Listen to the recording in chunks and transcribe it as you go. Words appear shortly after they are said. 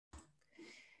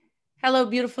Hello,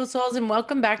 beautiful souls, and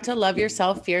welcome back to Love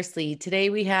Yourself Fiercely. Today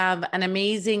we have an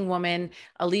amazing woman.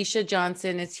 Alicia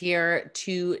Johnson is here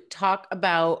to talk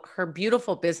about her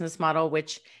beautiful business model,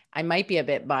 which I might be a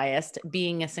bit biased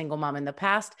being a single mom in the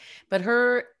past, but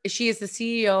she is the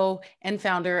CEO and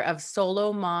founder of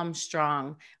Solo Mom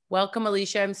Strong. Welcome,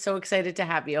 Alicia. I'm so excited to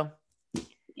have you.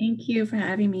 Thank you for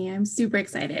having me. I'm super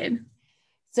excited.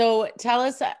 So tell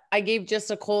us, I gave just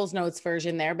a Coles Notes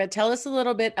version there, but tell us a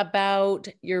little bit about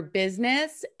your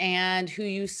business and who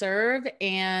you serve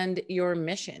and your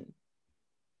mission.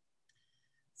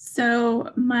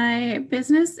 So, my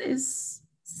business is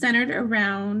centered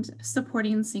around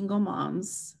supporting single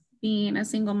moms. Being a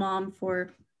single mom for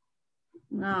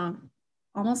uh,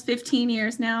 almost 15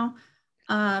 years now,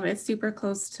 it's super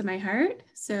close to my heart.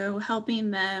 So, helping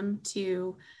them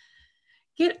to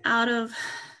get out of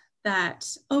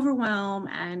that overwhelm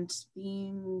and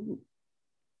being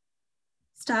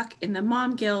stuck in the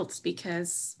mom guilt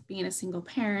because being a single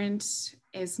parent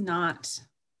is not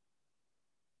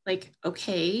like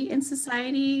okay in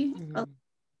society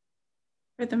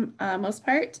for the most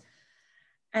part.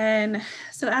 And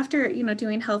so after,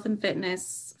 doing health and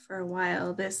fitness for a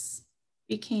while, this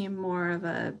became more of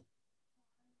a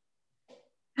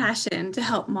passion to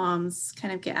help moms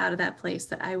kind of get out of that place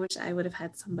that I wish I would have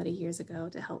had somebody years ago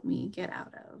to help me get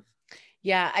out of.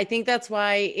 Yeah, I think that's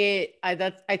why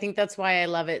I think that's why I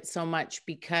love it so much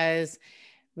because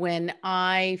when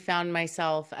I found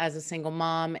myself as a single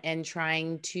mom and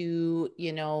trying to,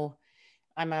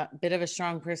 I'm a bit of a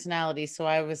strong personality, so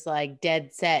I was like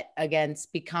dead set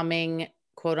against becoming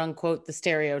quote unquote the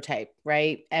stereotype,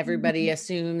 right? Everybody Mhm.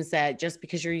 assumes that just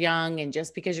because you're young and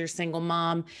just because you're single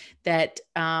mom that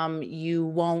you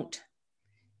won't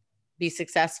be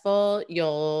successful,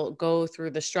 you'll go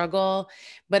through the struggle.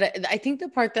 But I think the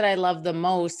part that I love the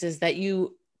most is that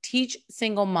you teach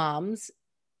single moms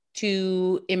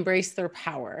to embrace their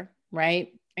power,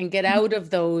 right? And get out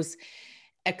of those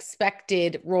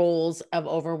expected roles of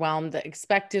overwhelm, the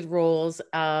expected roles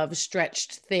of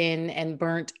stretched thin and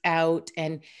burnt out.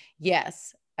 And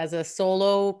yes, as a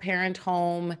solo parent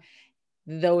home,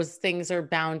 those things are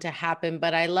bound to happen.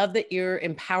 But I love that you're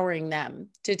empowering them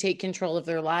to take control of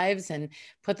their lives and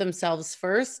put themselves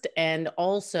first. And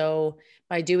also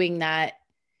by doing that,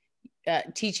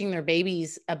 teaching their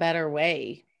babies a better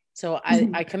way. So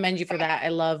I commend you for that. I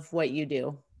love what you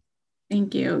do.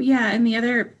 Thank you. Yeah, and the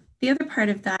other part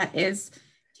of that is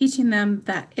teaching them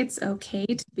that it's okay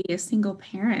to be a single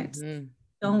parent. Mhm.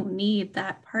 Don't need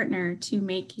that partner to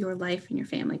make your life and your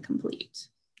family complete.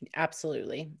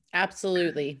 Absolutely.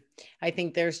 Absolutely. I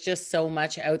think there's just so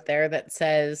much out there that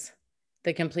says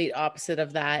the complete opposite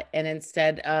of that. And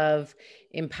instead of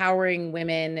empowering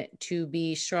women to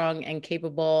be strong and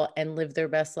capable and live their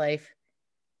best life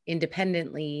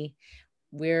independently,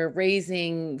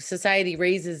 society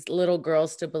raises little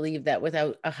girls to believe that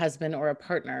without a husband or a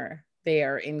partner, they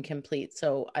are incomplete.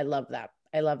 So I love that.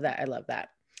 I love that. I love that.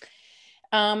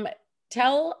 Um,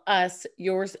 Tell us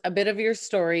a bit of your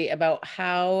story about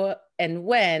how and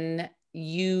when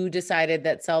you decided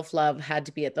that self-love had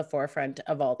to be at the forefront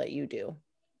of all that you do.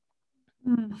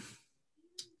 Mm.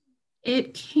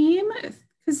 It came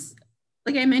because,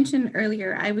 like I mentioned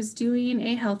earlier, I was doing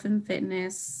a health and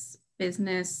fitness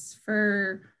business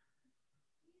for,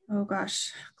 oh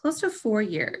gosh, close to 4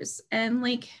 years. And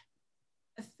like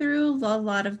through a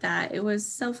lot of that, it was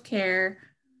self care,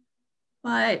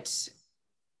 but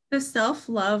the self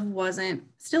love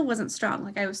still wasn't strong.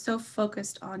 Like I was so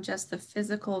focused on just the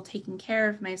physical taking care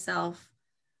of myself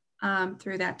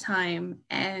through that time.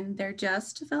 And there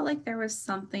just felt like there was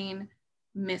something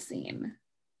missing.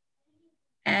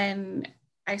 And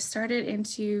I started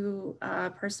into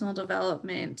personal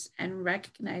development and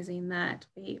recognizing that,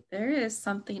 wait, there is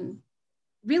something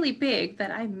really big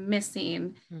that I'm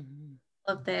missing Mhm.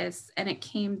 of this. And it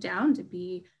came down to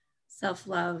be self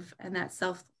love and that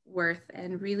self worth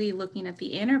and really looking at the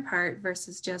inner part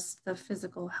versus just the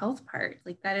physical health part.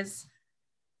 Like that is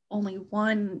only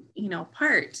one,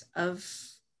 part of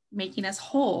making us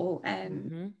whole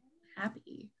and Mhm.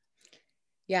 happy.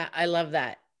 Yeah, I love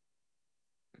that.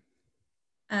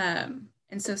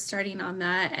 And so starting on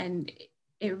that, and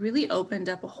it really opened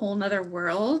up a whole nother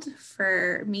world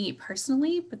for me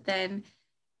personally, but then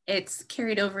it's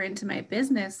carried over into my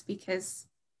business because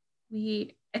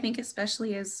I think,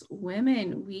 especially as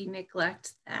women, we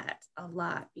neglect that a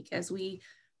lot because we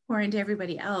pour into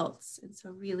everybody else. And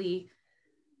so, really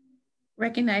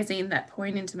recognizing that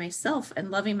pouring into myself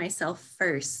and loving myself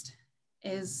first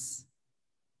is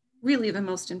really the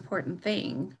most important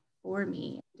thing for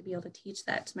me to be able to teach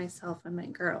that to myself and my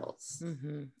girls.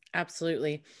 Mhm.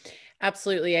 Absolutely.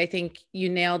 Absolutely. I think you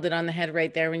nailed it on the head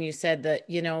right there when you said that,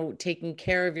 taking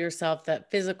care of yourself, that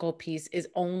physical piece is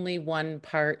only one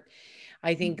part.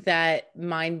 I think that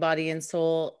mind, body, and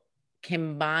soul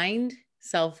combined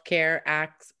self-care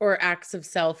acts of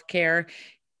self-care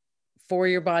for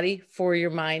your body, for your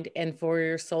mind, and for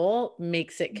your soul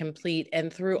makes it complete.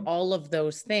 And through all of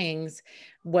those things,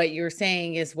 what you're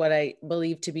saying is what I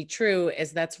believe to be true,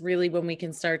 is that's really when we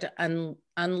can start to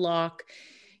unlock,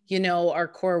 our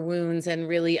core wounds and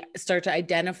really start to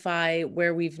identify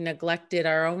where we've neglected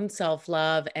our own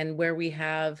self-love and where we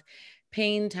have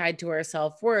pain tied to our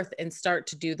self-worth, and start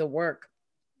to do the work.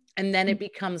 And then it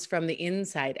becomes from the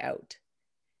inside out.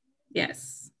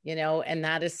 Yes. And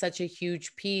that is such a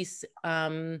huge piece.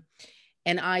 And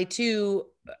I too,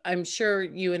 I'm sure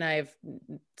you and I have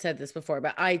said this before,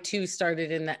 but I too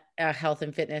started in the health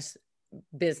and fitness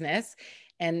business.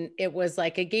 And it was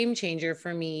like a game changer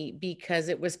for me, because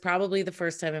it was probably the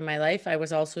first time in my life, I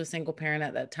was also a single parent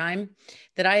at that time,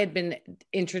 that I had been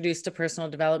introduced to personal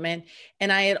development.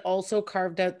 And I had also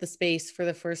carved out the space for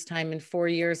the first time in 4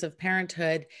 years of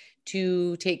parenthood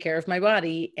to take care of my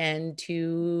body and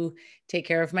to take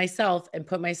care of myself and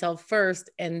put myself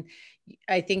first. And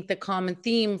I think the common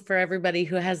theme for everybody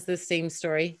who has this same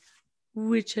story,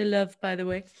 which I love, by the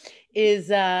way, is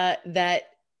that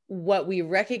what we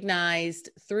recognized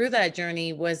through that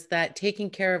journey was that taking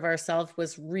care of ourselves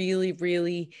was really,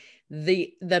 really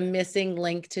the missing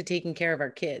link to taking care of our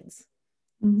kids.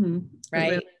 Mm-hmm.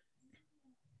 Right? Really.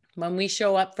 When we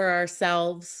show up for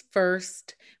ourselves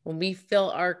first, when we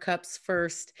fill our cups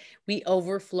first, we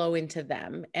overflow into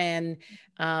them. And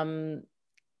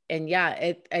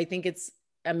yeah, I think it's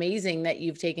amazing that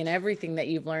you've taken everything that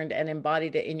you've learned and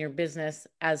embodied it in your business,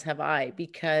 as have I,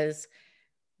 because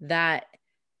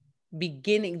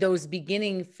those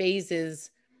beginning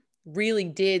phases really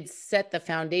did set the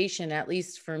foundation, at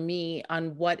least for me,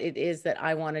 on what it is that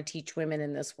I want to teach women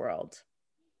in this world.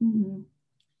 Mm-hmm.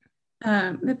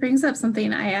 That brings up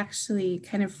something I actually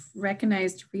kind of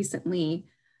recognized recently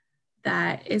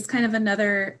that is kind of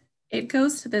it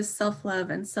goes to this self-love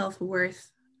and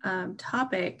self-worth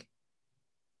topic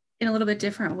in a little bit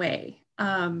different way.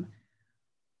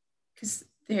 Because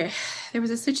there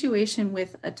was a situation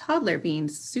with a toddler being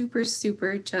super,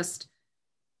 super just,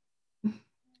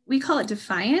 we call it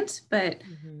defiant, but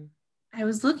mm-hmm. I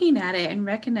was looking at it and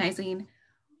recognizing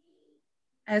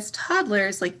as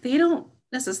toddlers, like they don't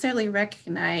necessarily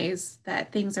recognize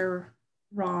that things are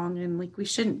wrong and like we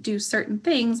shouldn't do certain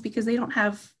things because they don't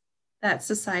have that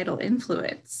societal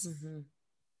influence. Mm-hmm.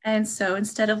 And so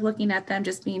instead of looking at them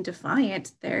just being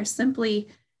defiant, they're simply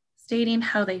stating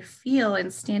how they feel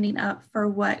and standing up for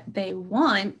what they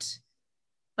want.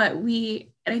 But and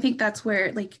I think that's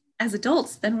where, like, as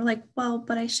adults, then we're like, well,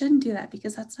 but I shouldn't do that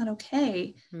because that's not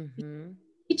okay. Mm-hmm. We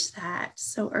teach that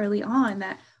so early on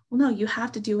that, well, no, you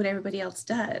have to do what everybody else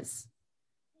does.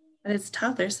 But it's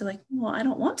toddlers, so like, well, I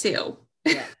don't want to.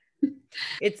 Yeah.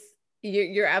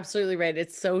 You're absolutely right.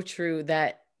 It's so true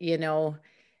that,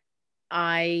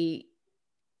 I've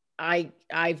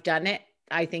done it.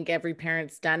 I think every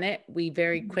parent's done it. We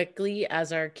very quickly,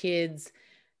 as our kids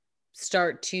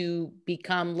start to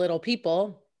become little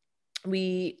people,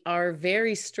 we are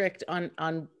very strict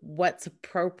on what's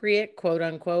appropriate, quote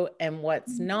unquote, and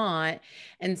what's not.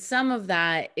 And some of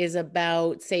that is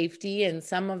about safety and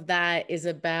some of that is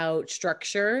about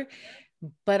structure.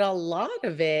 But a lot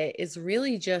of it is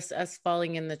really just us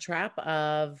falling in the trap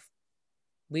of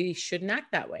we shouldn't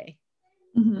act that way.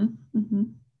 Mm-hmm. Mm-hmm.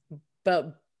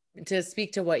 But to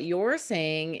speak to what you're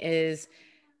saying is,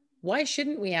 why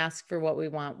shouldn't we ask for what we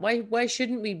want? Why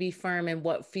shouldn't we be firm in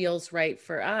what feels right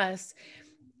for us?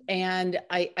 And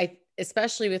I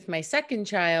especially with my second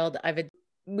child,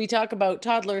 we talk about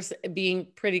toddlers being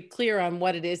pretty clear on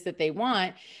what it is that they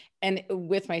want. And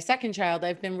with my second child,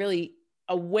 I've been really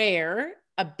aware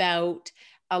about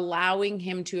allowing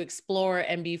him to explore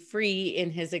and be free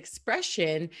in his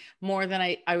expression more than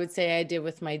I would say I did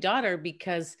with my daughter,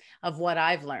 because of what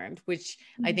I've learned, which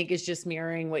I think is just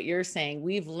mirroring what you're saying.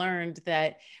 We've learned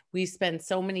that we spend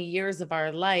so many years of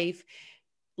our life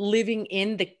living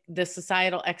in the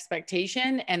societal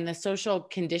expectation and the social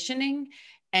conditioning,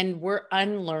 and we're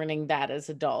unlearning that as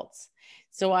adults.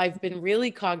 So I've been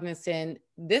really cognizant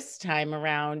this time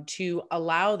around to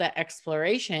allow that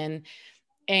exploration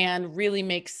and really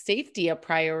make safety a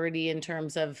priority in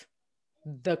terms of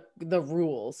the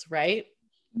rules, right?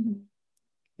 Mm-hmm.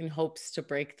 In hopes to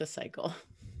break the cycle.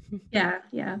 Yeah,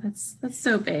 that's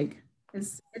so big.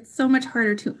 It's so much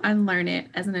harder to unlearn it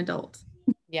as an adult.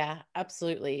 Yeah,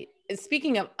 absolutely.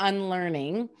 Speaking of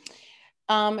unlearning,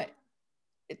 tell me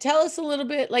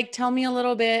a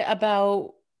little bit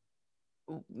about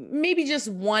maybe just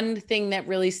one thing that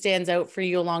really stands out for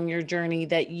you along your journey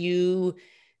that you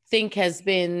think has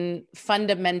been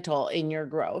fundamental in your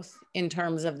growth in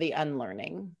terms of the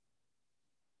unlearning?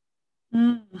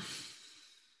 Mm.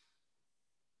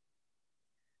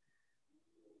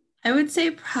 I would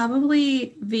say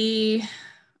probably the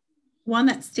one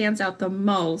that stands out the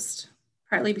most,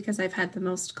 partly because I've had the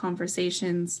most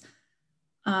conversations,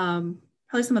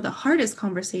 probably some of the hardest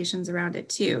conversations around it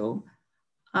too.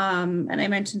 And I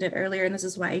mentioned it earlier, and this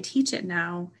is why I teach it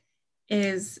now,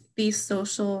 is the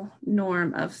social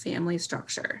norm of family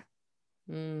structure.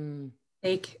 Mm.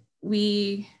 Like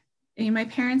I mean, my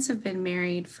parents have been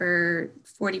married for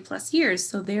 40 plus years,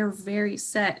 so they're very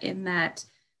set in that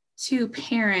two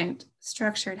parent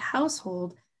structured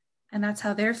household. And that's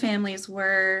how their families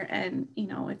were. And, you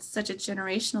know, it's such a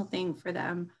generational thing for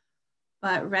them.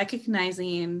 But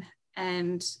recognizing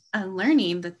and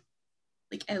unlearning that,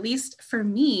 like, at least for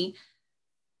me,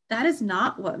 that is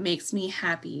not what makes me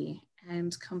happy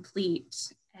and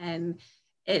complete. And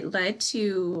it led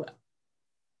to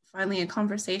finally a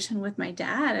conversation with my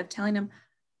dad of telling him,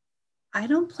 I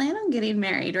don't plan on getting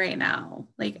married right now.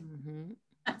 Like, Mm-hmm.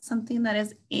 that's something that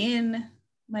is in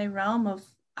my realm of,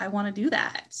 I want to do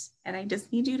that. And I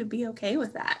just need you to be okay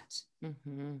with that.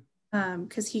 Mm-hmm.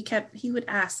 Because he would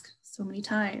ask so many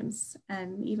times.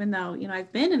 And even though, you know,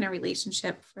 I've been in a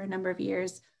relationship for a number of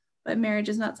years, but marriage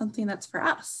is not something that's for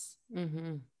us.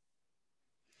 Mm-hmm.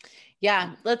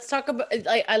 Yeah, let's talk about,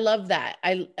 I love that.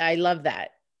 I love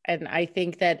that. And I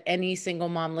think that any single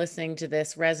mom listening to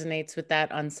this resonates with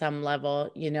that on some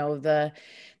level. You know, the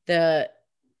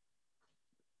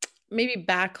maybe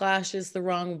backlash is the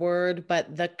wrong word,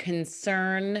 but the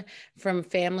concern from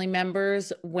family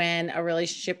members when a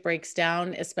relationship breaks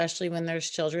down, especially when there's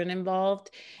children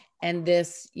involved, and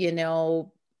this, you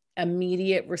know,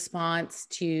 immediate response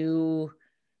to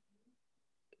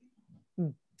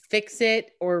fix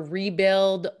it or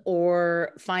rebuild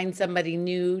or find somebody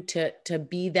new to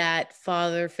be that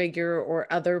father figure or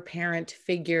other parent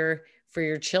figure for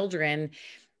your children.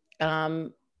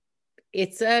 um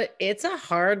it's a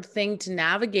hard thing to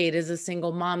navigate as a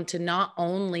single mom, to not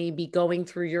only be going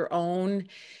through your own,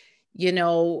 you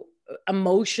know,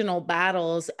 emotional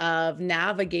battles of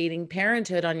navigating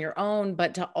parenthood on your own,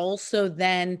 but to also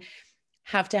then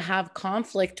have to have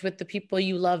conflict with the people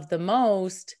you love the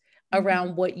most Mm-hmm.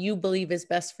 around what you believe is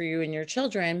best for you and your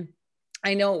children.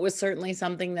 I know it was certainly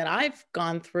something that I've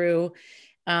gone through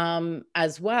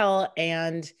as well.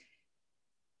 And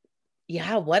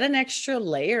yeah, what an extra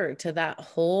layer to that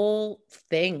whole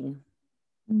thing.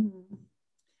 Mm-hmm.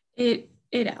 It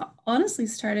honestly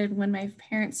started when my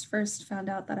parents first found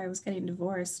out that I was getting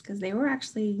divorced because they were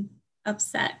actually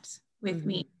upset with Mm-hmm.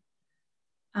 me.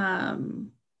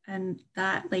 Um, and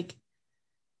that, like,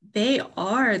 they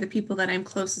are the people that I'm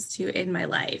closest to in my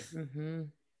life. Mm-hmm.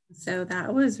 So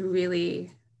that was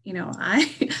really, you know,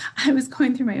 I I was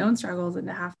going through my own struggles and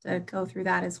to have to go through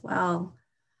that as well.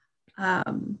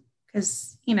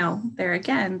 Because, you know, they're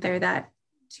that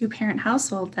two parent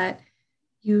household that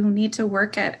you need to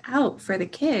work it out for the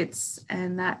kids.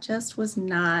 And that just it was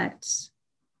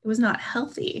not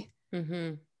healthy.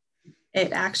 Mm-hmm.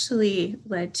 It actually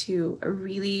led to a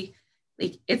really,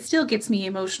 like, it still gets me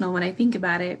emotional when I think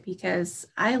about it because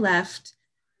I left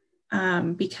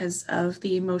because of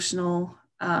the emotional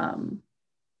and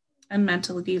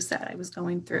mental abuse that I was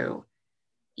going through.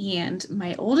 And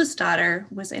my oldest daughter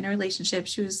was in a relationship.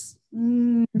 She was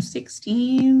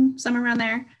 16, somewhere around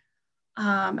there.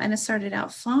 And it started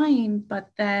out fine, but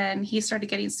then he started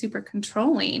getting super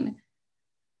controlling.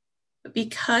 But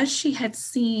because she had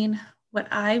seen what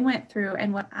I went through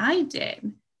and what I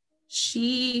did,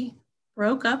 she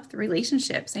broke up the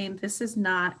relationship saying, this is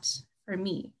not for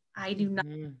me. I do not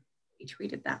Mm-hmm. be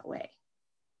treated that way.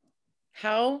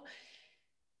 how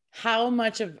How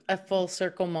much of a full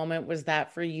circle moment was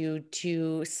that for you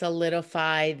to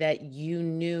solidify that you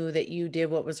knew that you did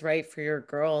what was right for your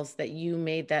girls, that you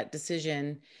made that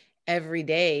decision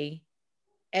every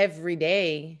every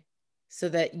day, so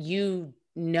that you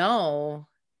know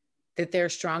that they're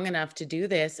strong enough to do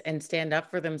this and stand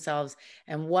up for themselves?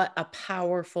 And what a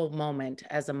powerful moment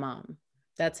as a mom.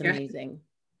 That's Yeah. amazing.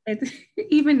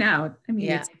 Even now, I mean,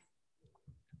 Yeah. it's,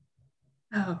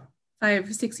 oh,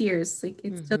 5, 6 years. Like,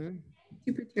 it's still Hmm.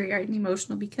 super teary eyed and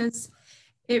emotional because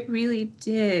it really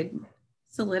did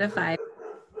solidify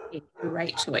the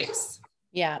right choice.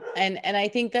 Yeah. And I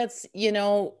think that's, you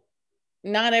know,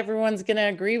 not everyone's going to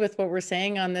agree with what we're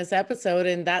saying on this episode,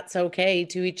 and that's okay,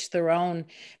 to each their own.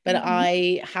 But Mhm.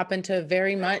 I happen to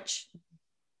very much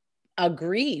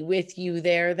agree with you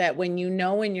there, that when you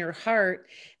know in your heart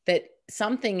that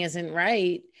something isn't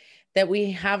right, that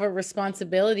we have a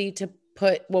responsibility to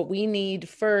put what we need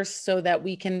first so that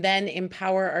we can then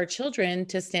empower our children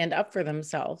to stand up for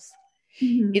themselves.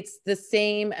 Mm-hmm. It's the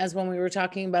same as when we were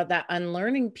talking about that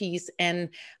unlearning piece. And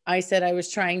I said I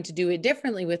was trying to do it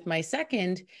differently with my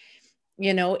second.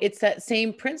 It's that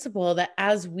same principle that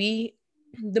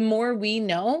the more we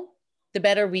know, the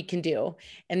better we can do.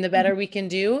 And the better we can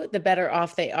do, the better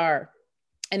off they are.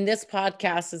 And this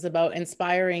podcast is about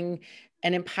inspiring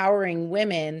and empowering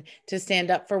women to stand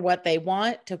up for what they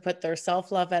want, to put their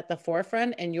self-love at the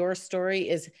forefront. And your story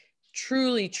is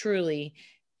truly, truly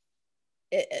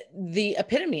the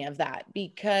epitome of that,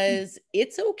 because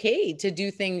it's okay to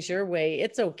do things your way.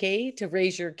 It's okay to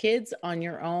raise your kids on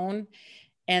your own.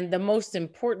 And the most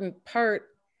important part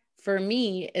for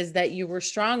me is that you were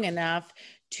strong enough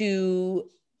to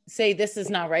say, this is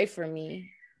not right for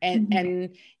me.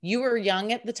 And you were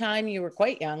young at the time. You were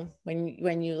quite young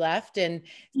when you left, and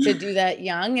to do that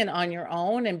young and on your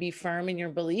own and be firm in your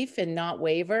belief and not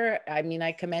waver. I mean,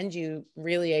 I commend you.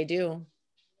 Really, I do.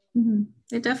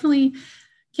 It definitely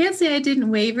can't say I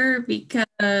didn't waver,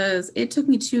 because it took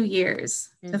me 2 years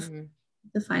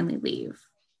to finally leave.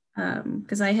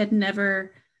 Because I had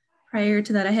never, prior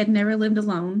to that, I had never lived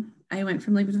alone. I went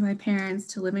from living with my parents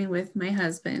to living with my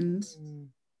husband and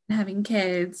having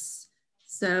kids.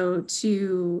 So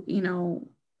to,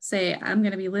 say I'm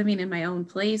going to be living in my own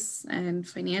place and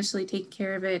financially taking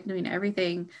care of it, doing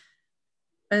everything,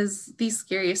 was the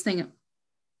scariest thing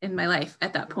in my life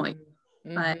at that point.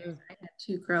 But I had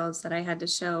 2 girls that I had to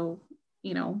show,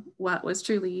 what was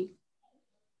truly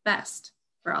best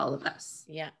for all of us.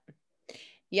 Yeah.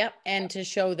 Yep. And to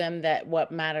show them that what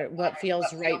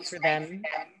feels right for them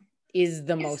is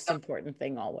the most important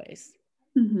thing always.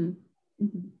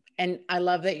 And I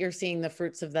love that you're seeing the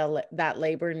fruits of that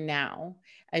labor now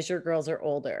as your girls are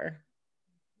older.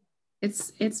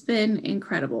 It's been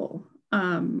incredible.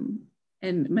 And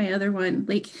my other one,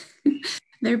 like,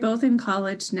 they're both in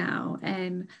college now,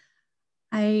 and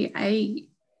I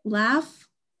laugh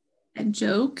and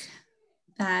joke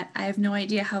that I have no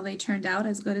idea how they turned out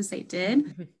as good as they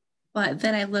did. But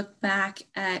then I look back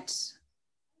at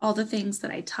all the things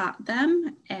that I taught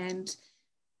them and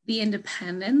the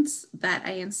independence that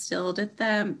I instilled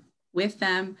with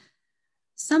them,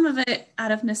 some of it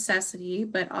out of necessity,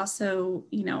 but also,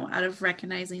 out of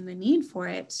recognizing the need for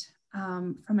it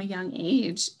from a young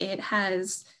age. It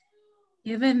has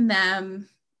given them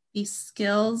the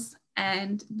skills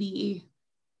and the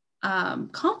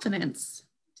confidence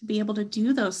to be able to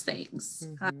do those things.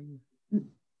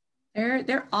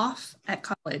 They're off at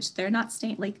college. They're not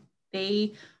staying, like,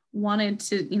 they wanted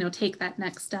to, take that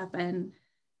next step and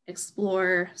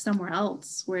explore somewhere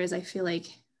else. Whereas I feel like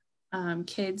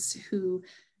kids who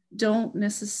don't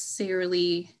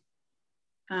necessarily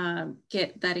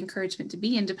get that encouragement to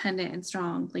be independent and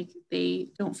strong, like, they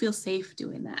don't feel safe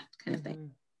doing that kind of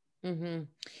thing.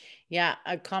 Yeah.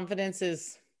 Confidence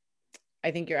is,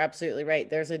 I think you're absolutely right.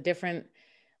 There's a different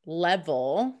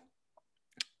level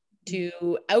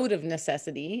to out of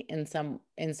necessity in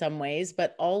some ways,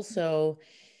 but also,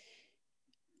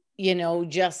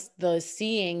 just the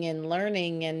seeing and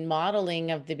learning and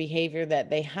modeling of the behavior that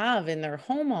they have in their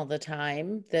home all the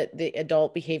time, that the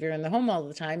adult behavior in the home all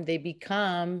the time, they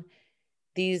become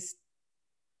these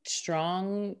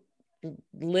strong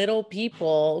little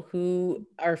people who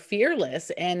are fearless.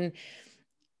 And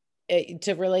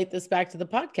to relate this back to the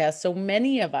podcast, so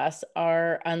many of us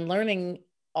are unlearning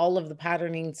all of the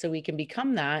patterning so we can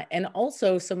become that. And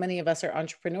also, so many of us are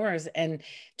entrepreneurs, and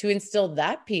to instill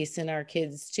that piece in our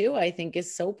kids too, I think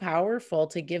is so powerful,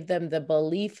 to give them the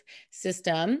belief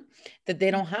system that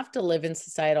they don't have to live in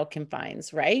societal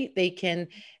confines, right? They can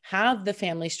have the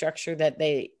family structure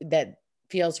that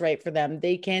feels right for them.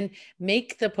 They can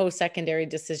make the post-secondary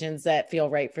decisions that feel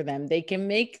right for them. They can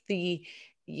make the,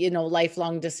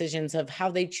 lifelong decisions of how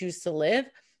they choose to live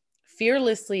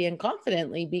fearlessly and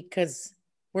confidently, because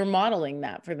we're modeling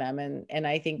that for them. And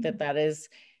I think that is,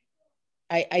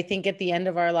 I think at the end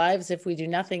of our lives, if we do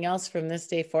nothing else from this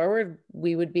day forward,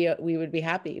 we would be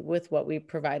happy with what we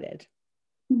provided.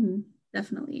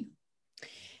 Definitely.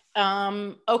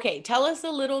 Okay. Tell us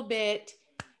a little bit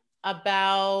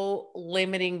about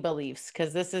limiting beliefs,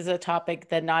 because this is a topic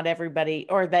that not everybody,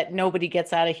 or that nobody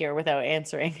gets out of here without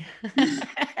answering.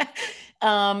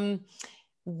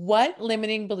 What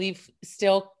limiting belief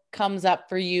still comes up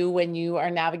for you when you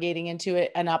are navigating into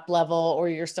an up level, or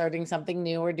you're starting something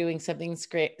new or doing something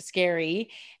scary?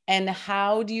 And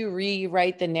how do you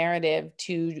rewrite the narrative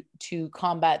to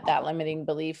combat that limiting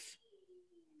belief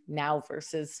now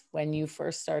versus when you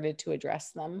first started to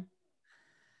address them?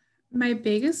 My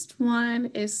biggest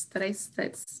one is that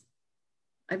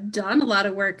I've done a lot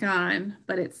of work on,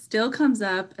 but it still comes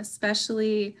up,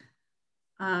 especially,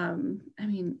 I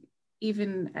mean,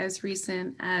 even as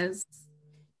recent as,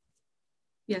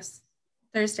 yes,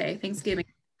 Thursday, Thanksgiving,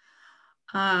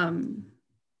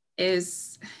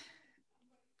 is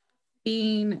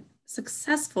being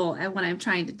successful at what I'm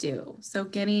trying to do. So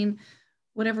getting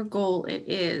whatever goal it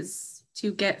is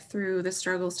to get through the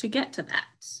struggles to get to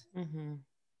that. Mm-hmm.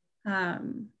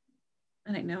 And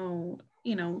I know,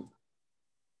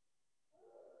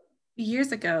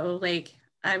 years ago, like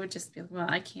I would just be like, well,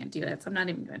 I can't do it, so I'm not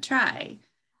even going to try.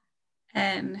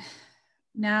 And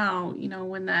now,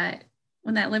 when that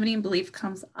limiting belief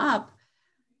comes up,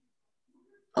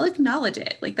 I'll acknowledge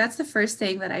it. Like that's the first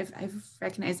thing that I've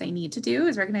recognized I need to do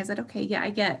is recognize that, okay, yeah, I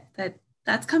get that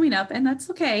that's coming up and that's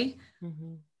okay.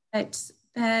 Mm-hmm. But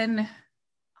then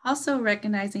also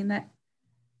recognizing that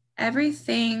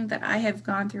everything that I have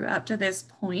gone through up to this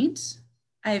point,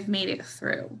 I've made it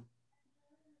through.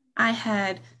 I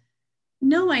had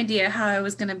no idea how I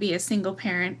was going to be a single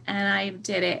parent, and I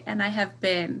did it, and I have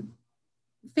been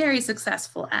very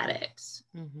successful at it.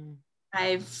 Mm-hmm.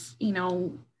 I've,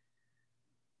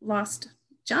 lost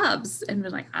jobs and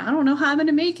been like, I don't know how I'm going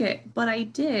to make it, but I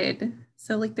did.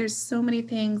 So, like, there's so many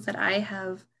things that I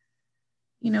have,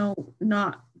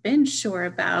 not been sure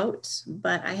about,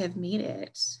 but I have made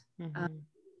it. Mm-hmm.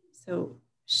 So,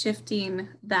 shifting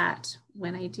that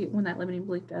when that limiting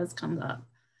belief does come up,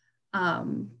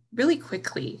 really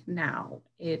quickly now,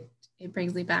 it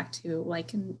brings me back to, well,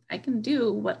 I can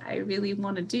do what I really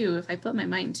want to do if I put my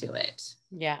mind to it.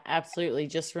 Yeah, absolutely.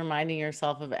 Just reminding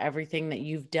yourself of everything that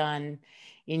you've done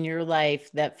in your life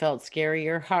that felt scary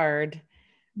or hard,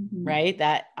 Mm-hmm. right?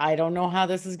 That I don't know how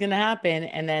this is going to happen.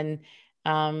 And then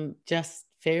just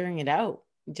figuring it out,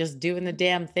 just doing the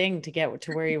damn thing to get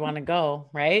to where you want to go,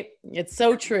 right? It's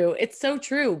so true. It's so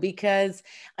true because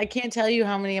I can't tell you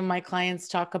how many of my clients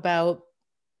talk about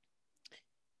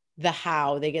the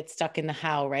how. They get stuck in the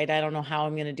how, right? I don't know how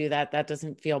I'm going to do that. That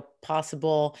doesn't feel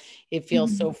possible. It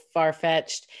feels so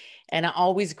far-fetched. And I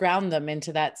always ground them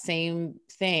into that same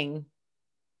thing.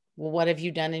 Well, what have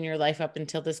you done in your life up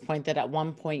until this point that at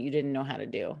one point you didn't know how to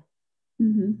do?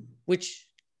 Mm-hmm. Which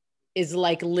is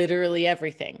like literally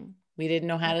everything. We didn't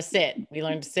know how to sit. We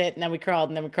learned to sit and then we crawled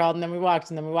and then we crawled and then we walked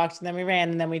and then we walked and then we ran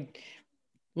and then we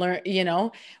learn,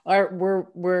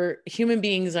 we're human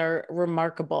beings are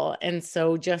remarkable. And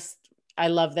so I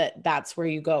love that that's where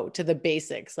you go to the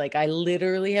basics. Like I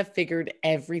literally have figured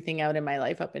everything out in my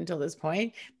life up until this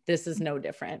point. This is no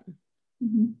different.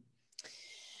 Mm-hmm.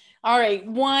 All right.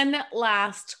 One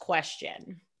last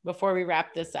question before we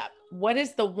wrap this up. What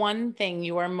is the one thing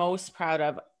you are most proud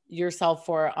of yourself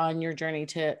for on your journey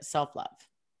to self-love?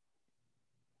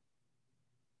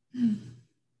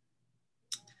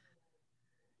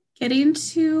 Getting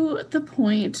to the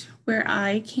point where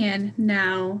I can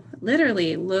now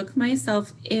literally look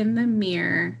myself in the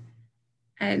mirror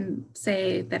and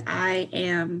say that I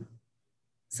am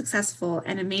successful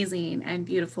and amazing and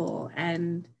beautiful,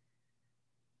 and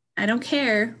I don't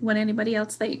care what anybody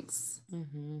else thinks.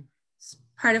 Mm-hmm. It's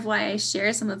part of why I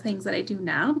share some of the things that I do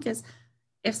now, because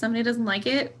if somebody doesn't like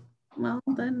it, well,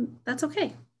 then that's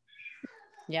okay.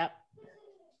 Yep.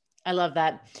 I love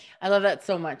that. I love that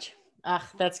so much.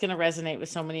 That's going to resonate with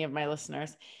so many of my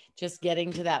listeners. Just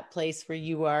getting to that place where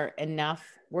you are enough,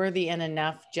 worthy and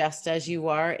enough, just as you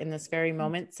are in this very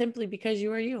moment, simply because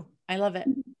you are you. I love it.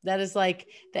 That is like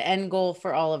the end goal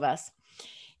for all of us.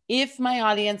 If my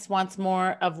audience wants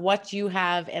more of what you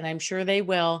have, and I'm sure they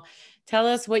will, tell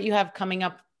us what you have coming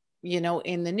up,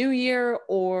 in the new year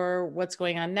or what's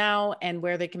going on now and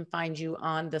where they can find you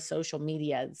on the social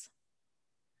medias.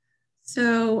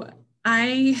 So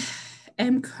I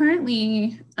am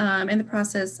currently in the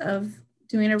process of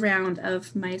doing a round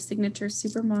of my signature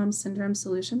Supermom Syndrome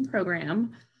Solution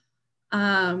program.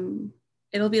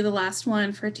 It'll be the last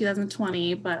one for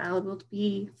 2020, but I'll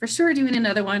be for sure doing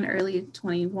another one early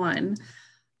 21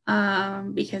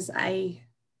 because I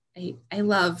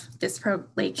love this program.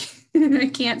 Like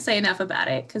I can't say enough about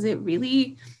it because it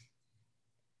really,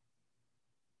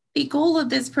 the goal of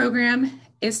this program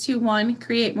is to, one,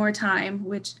 create more time,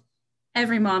 which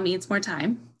every mom needs more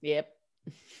time. Yep.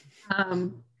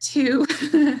 Two,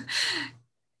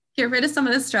 get rid of some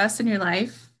of the stress in your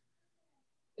life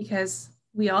because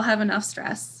we all have enough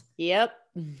stress. Yep.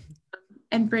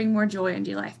 And bring more joy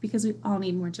into your life because we all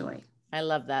need more joy. I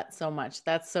love that so much.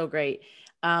 That's so great.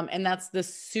 And that's the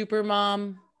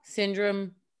Supermom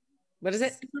Syndrome. What is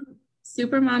it?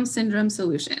 Supermom Syndrome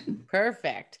Solution.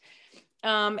 Perfect.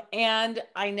 And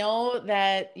I know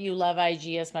that you love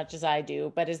IG as much as I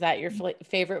do, but is that your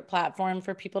favorite platform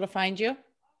for people to find you?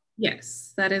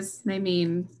 Yes, that is my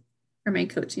main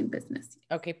coaching business.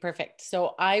 Okay, perfect.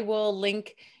 So I will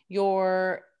link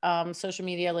your social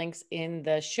media links in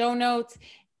the show notes,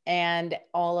 and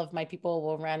all of my people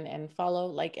will run and follow,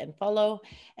 like and follow.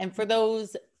 And for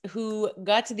those who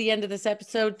got to the end of this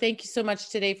episode, thank you so much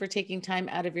today for taking time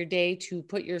out of your day to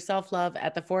put your self-love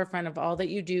at the forefront of all that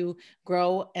you do,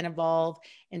 grow and evolve,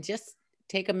 and just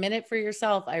take a minute for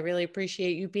yourself. I really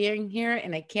appreciate you being here,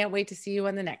 and I can't wait to see you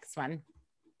on the next one.